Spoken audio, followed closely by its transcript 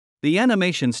The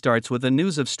animation starts with the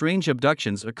news of strange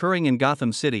abductions occurring in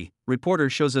Gotham City. Reporter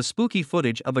shows a spooky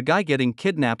footage of a guy getting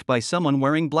kidnapped by someone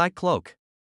wearing black cloak.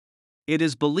 It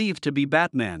is believed to be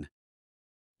Batman.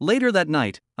 Later that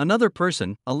night, another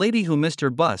person, a lady who missed her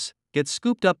bus, gets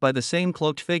scooped up by the same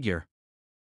cloaked figure.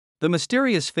 The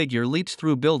mysterious figure leaps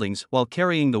through buildings while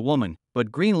carrying the woman,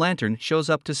 but Green Lantern shows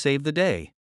up to save the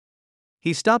day.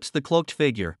 He stops the cloaked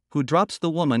figure, who drops the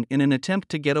woman in an attempt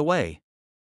to get away.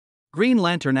 Green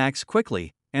Lantern acts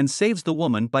quickly and saves the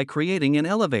woman by creating an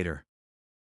elevator.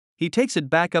 He takes it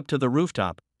back up to the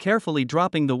rooftop, carefully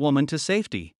dropping the woman to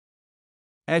safety.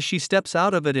 As she steps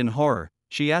out of it in horror,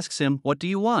 she asks him, "What do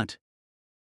you want?"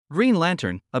 Green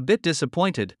Lantern, a bit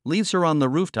disappointed, leaves her on the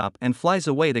rooftop and flies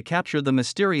away to capture the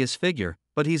mysterious figure,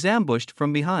 but he's ambushed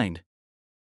from behind.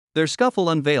 Their scuffle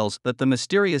unveils that the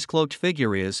mysterious cloaked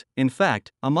figure is, in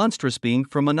fact, a monstrous being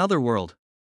from another world.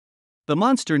 The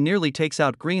monster nearly takes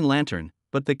out Green Lantern,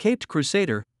 but the caped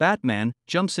crusader, Batman,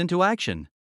 jumps into action.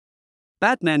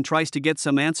 Batman tries to get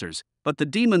some answers, but the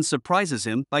demon surprises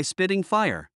him by spitting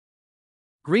fire.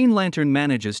 Green Lantern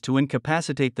manages to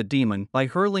incapacitate the demon by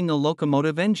hurling a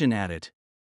locomotive engine at it.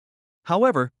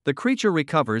 However, the creature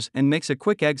recovers and makes a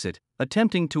quick exit,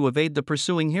 attempting to evade the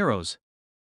pursuing heroes.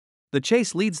 The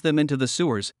chase leads them into the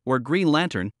sewers, where Green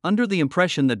Lantern, under the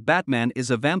impression that Batman is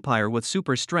a vampire with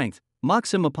super strength,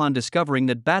 mocks him upon discovering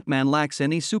that Batman lacks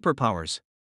any superpowers.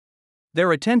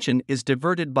 Their attention is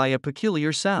diverted by a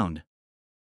peculiar sound.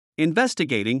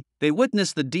 Investigating, they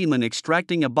witness the demon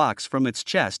extracting a box from its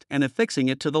chest and affixing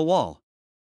it to the wall.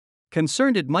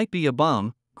 Concerned it might be a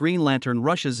bomb, Green Lantern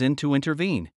rushes in to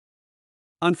intervene.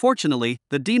 Unfortunately,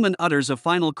 the demon utters a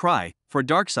final cry for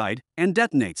Darkseid and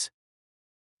detonates.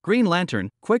 Green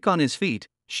Lantern, quick on his feet,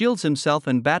 shields himself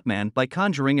and Batman by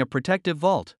conjuring a protective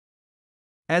vault.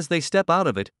 As they step out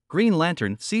of it, Green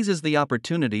Lantern seizes the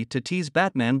opportunity to tease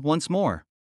Batman once more.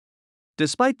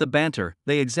 Despite the banter,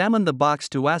 they examine the box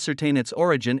to ascertain its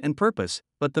origin and purpose,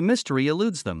 but the mystery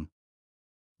eludes them.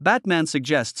 Batman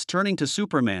suggests turning to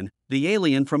Superman, the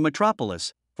alien from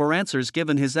Metropolis, for answers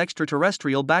given his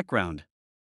extraterrestrial background.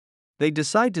 They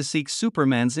decide to seek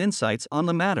Superman's insights on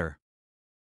the matter.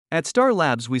 At Star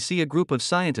Labs, we see a group of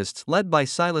scientists led by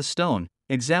Silas Stone,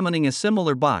 examining a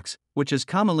similar box, which is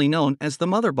commonly known as the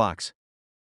Mother Box.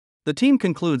 The team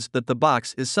concludes that the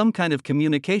box is some kind of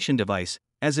communication device,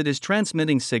 as it is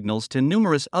transmitting signals to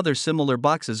numerous other similar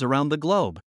boxes around the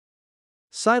globe.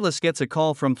 Silas gets a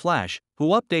call from Flash, who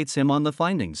updates him on the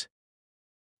findings.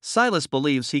 Silas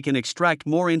believes he can extract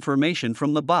more information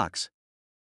from the box.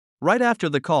 Right after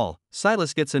the call,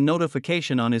 Silas gets a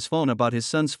notification on his phone about his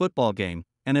son's football game,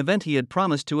 an event he had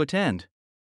promised to attend.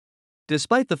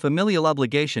 Despite the familial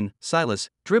obligation, Silas,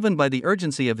 driven by the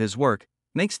urgency of his work,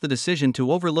 makes the decision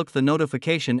to overlook the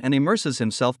notification and immerses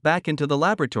himself back into the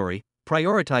laboratory,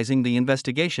 prioritizing the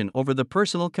investigation over the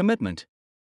personal commitment.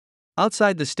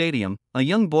 Outside the stadium, a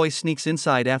young boy sneaks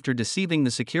inside after deceiving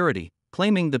the security,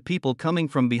 claiming the people coming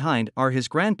from behind are his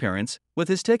grandparents, with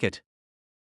his ticket.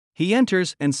 He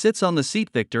enters and sits on the seat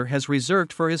Victor has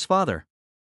reserved for his father.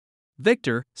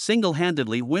 Victor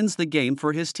single-handedly wins the game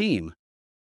for his team.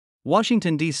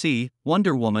 Washington, D.C.,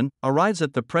 Wonder Woman arrives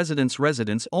at the president's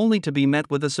residence only to be met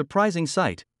with a surprising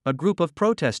sight, a group of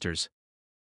protesters.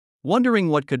 Wondering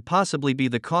what could possibly be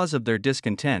the cause of their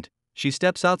discontent, she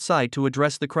steps outside to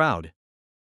address the crowd.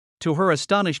 To her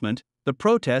astonishment, the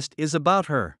protest is about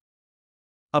her.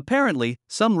 Apparently,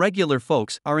 some regular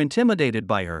folks are intimidated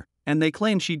by her, and they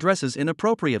claim she dresses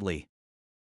inappropriately.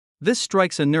 This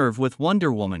strikes a nerve with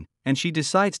Wonder Woman, and she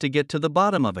decides to get to the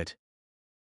bottom of it.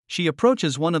 She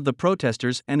approaches one of the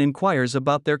protesters and inquires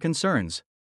about their concerns.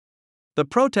 The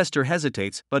protester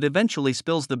hesitates but eventually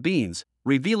spills the beans,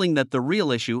 revealing that the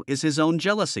real issue is his own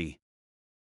jealousy.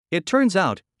 It turns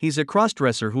out, he's a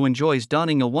crossdresser who enjoys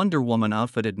donning a Wonder Woman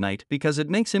outfit at night because it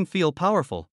makes him feel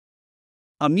powerful.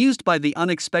 Amused by the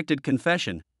unexpected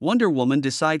confession, Wonder Woman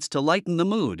decides to lighten the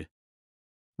mood.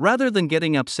 Rather than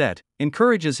getting upset,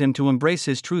 encourages him to embrace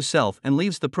his true self and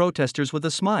leaves the protesters with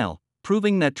a smile,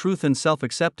 proving that truth and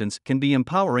self-acceptance can be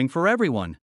empowering for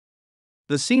everyone.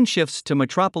 The scene shifts to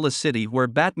Metropolis City, where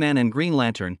Batman and Green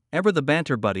Lantern, ever the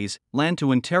banter buddies, land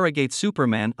to interrogate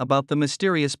Superman about the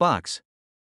mysterious box.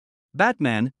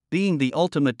 Batman, being the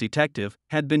ultimate detective,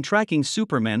 had been tracking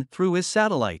Superman through his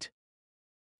satellite.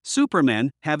 Superman,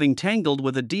 having tangled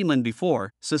with a demon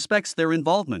before, suspects their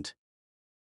involvement.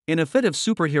 In a fit of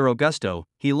superhero gusto,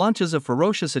 he launches a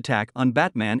ferocious attack on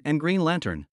Batman and Green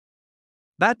Lantern.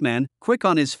 Batman, quick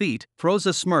on his feet, throws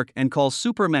a smirk and calls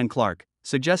Superman Clark,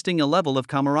 suggesting a level of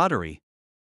camaraderie.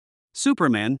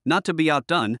 Superman, not to be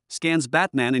outdone, scans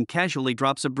Batman and casually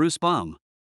drops a Bruce bomb.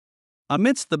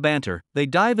 Amidst the banter, they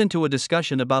dive into a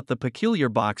discussion about the peculiar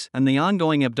box and the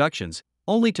ongoing abductions,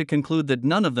 only to conclude that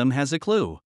none of them has a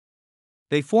clue.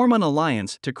 They form an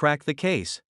alliance to crack the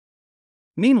case.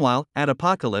 Meanwhile, at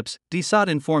Apocalypse,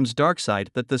 Dissect informs Darkseid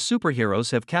that the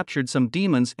superheroes have captured some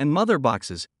demons and mother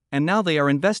boxes, and now they are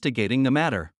investigating the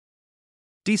matter.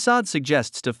 Dissect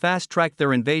suggests to fast-track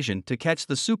their invasion to catch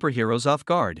the superheroes off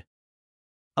guard.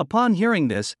 Upon hearing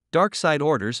this, Darkseid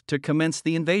orders to commence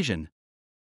the invasion.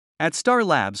 At Star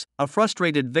Labs, a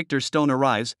frustrated Victor Stone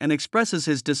arrives and expresses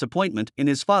his disappointment in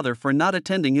his father for not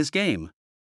attending his game.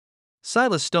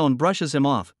 Silas Stone brushes him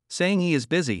off, saying he is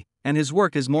busy, and his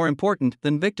work is more important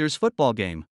than Victor's football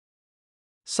game.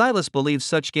 Silas believes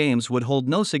such games would hold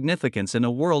no significance in a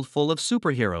world full of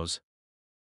superheroes.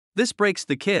 This breaks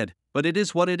the kid, but it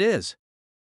is what it is.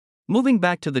 Moving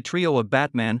back to the trio of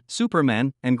Batman,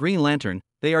 Superman, and Green Lantern,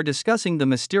 they are discussing the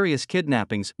mysterious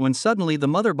kidnappings when suddenly the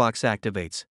mother box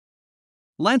activates.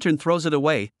 Lantern throws it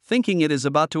away, thinking it is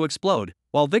about to explode,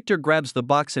 while Victor grabs the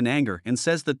box in anger and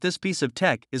says that this piece of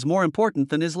tech is more important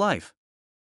than his life.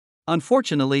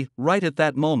 Unfortunately, right at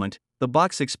that moment, the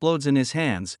box explodes in his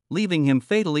hands, leaving him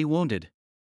fatally wounded.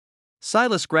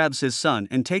 Silas grabs his son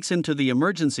and takes him to the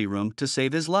emergency room to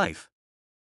save his life.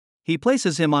 He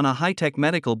places him on a high-tech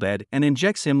medical bed and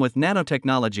injects him with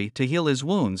nanotechnology to heal his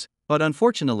wounds, but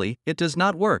unfortunately, it does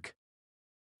not work.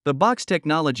 The box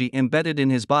technology embedded in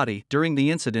his body during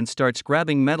the incident starts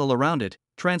grabbing metal around it,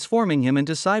 transforming him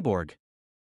into cyborg.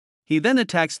 He then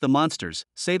attacks the monsters,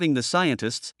 saving the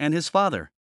scientists and his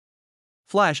father.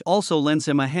 Flash also lends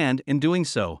him a hand in doing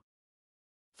so.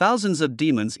 Thousands of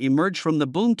demons emerge from the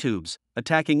boom tubes,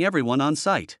 attacking everyone on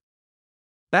sight.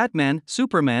 Batman,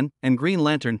 Superman, and Green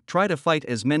Lantern try to fight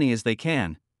as many as they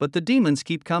can, but the demons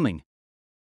keep coming.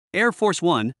 Air Force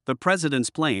One, the president's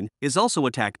plane, is also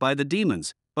attacked by the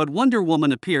demons, but Wonder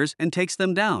Woman appears and takes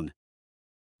them down.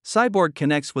 Cyborg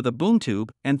connects with a boom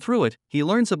tube, and through it, he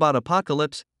learns about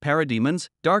Apocalypse, Parademons,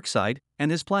 Darkseid,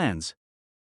 and his plans.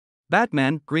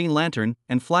 Batman, Green Lantern,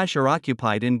 and Flash are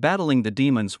occupied in battling the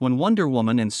demons when Wonder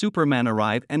Woman and Superman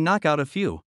arrive and knock out a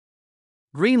few.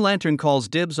 Green Lantern calls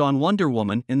dibs on Wonder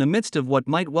Woman in the midst of what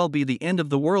might well be the end of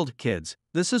the world. Kids,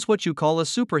 this is what you call a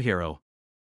superhero.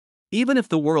 Even if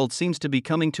the world seems to be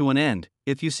coming to an end,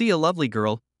 if you see a lovely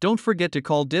girl, don't forget to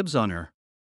call dibs on her.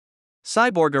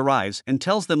 Cyborg arrives and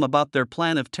tells them about their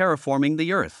plan of terraforming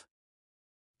the Earth.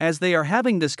 As they are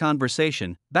having this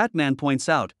conversation, Batman points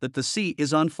out that the sea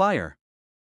is on fire.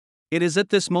 It is at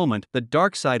this moment that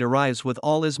Darkseid arrives with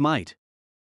all his might.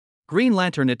 Green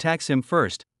Lantern attacks him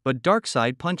first, but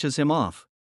Darkseid punches him off.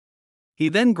 He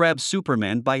then grabs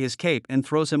Superman by his cape and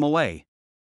throws him away.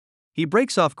 He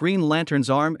breaks off Green Lantern's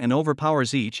arm and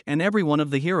overpowers each and every one of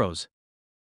the heroes.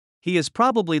 He is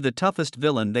probably the toughest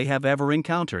villain they have ever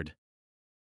encountered.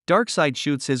 Darkseid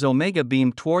shoots his Omega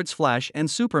Beam towards Flash and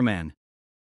Superman.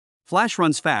 Flash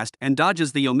runs fast and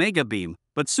dodges the Omega Beam,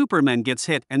 but Superman gets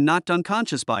hit and knocked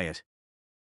unconscious by it.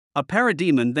 A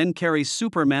Parademon then carries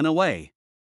Superman away.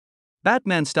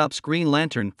 Batman stops Green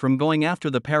Lantern from going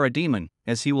after the Parademon,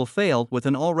 as he will fail with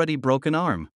an already broken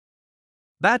arm.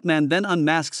 Batman then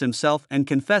unmasks himself and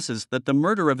confesses that the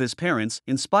murder of his parents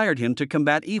inspired him to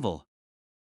combat evil.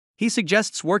 He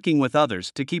suggests working with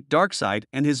others to keep Darkseid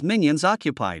and his minions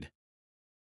occupied.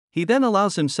 He then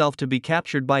allows himself to be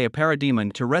captured by a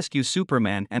Parademon to rescue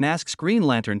Superman and asks Green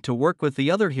Lantern to work with the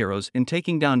other heroes in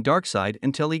taking down Darkseid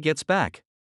until he gets back.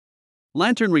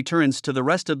 Lantern returns to the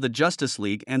rest of the Justice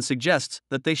League and suggests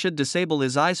that they should disable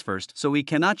his eyes first so he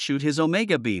cannot shoot his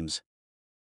Omega Beams.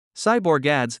 Cyborg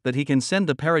adds that he can send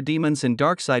the Parademons and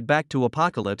Darkseid back to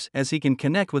Apocalypse as he can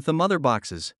connect with the mother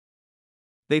boxes.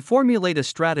 They formulate a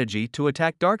strategy to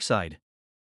attack Darkseid.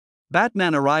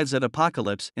 Batman arrives at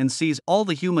Apocalypse and sees all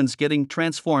the humans getting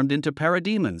transformed into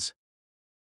Parademons.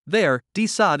 There,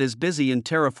 Dissect is busy in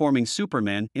terraforming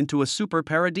Superman into a super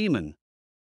Parademon.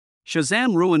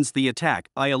 Shazam ruins the attack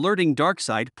by alerting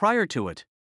Darkseid prior to it.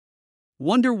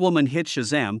 Wonder Woman hits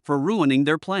Shazam for ruining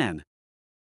their plan.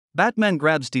 Batman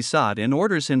grabs Dissect and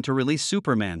orders him to release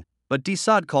Superman, but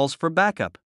Dissect calls for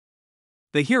backup.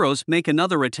 The heroes make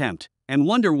another attempt, and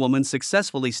Wonder Woman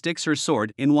successfully sticks her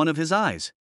sword in one of his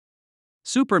eyes.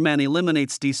 Superman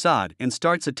eliminates Dissect and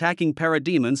starts attacking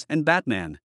Parademons and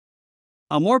Batman.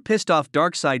 A more pissed-off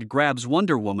Darkseid grabs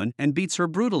Wonder Woman and beats her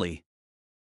brutally.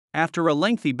 After a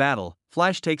lengthy battle,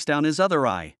 Flash takes down his other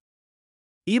eye.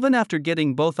 Even after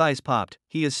getting both eyes popped,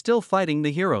 he is still fighting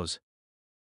the heroes.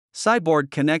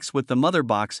 Cyborg connects with the mother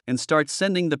box and starts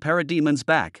sending the Parademons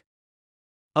back.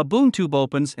 A boom tube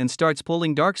opens and starts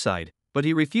pulling Darkseid, but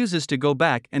he refuses to go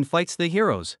back and fights the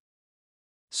heroes.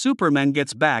 Superman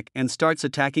gets back and starts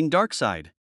attacking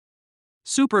Darkseid.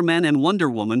 Superman and Wonder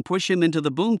Woman push him into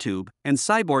the boom tube, and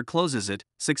Cyborg closes it,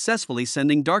 successfully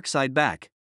sending Darkseid back.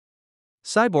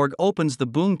 Cyborg opens the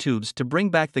boom tubes to bring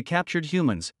back the captured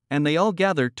humans, and they all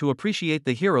gather to appreciate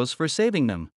the heroes for saving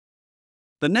them.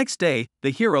 The next day, the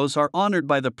heroes are honored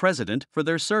by the president for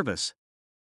their service.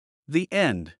 The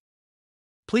end.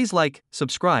 Please like,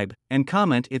 subscribe, and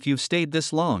comment if you've stayed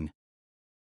this long.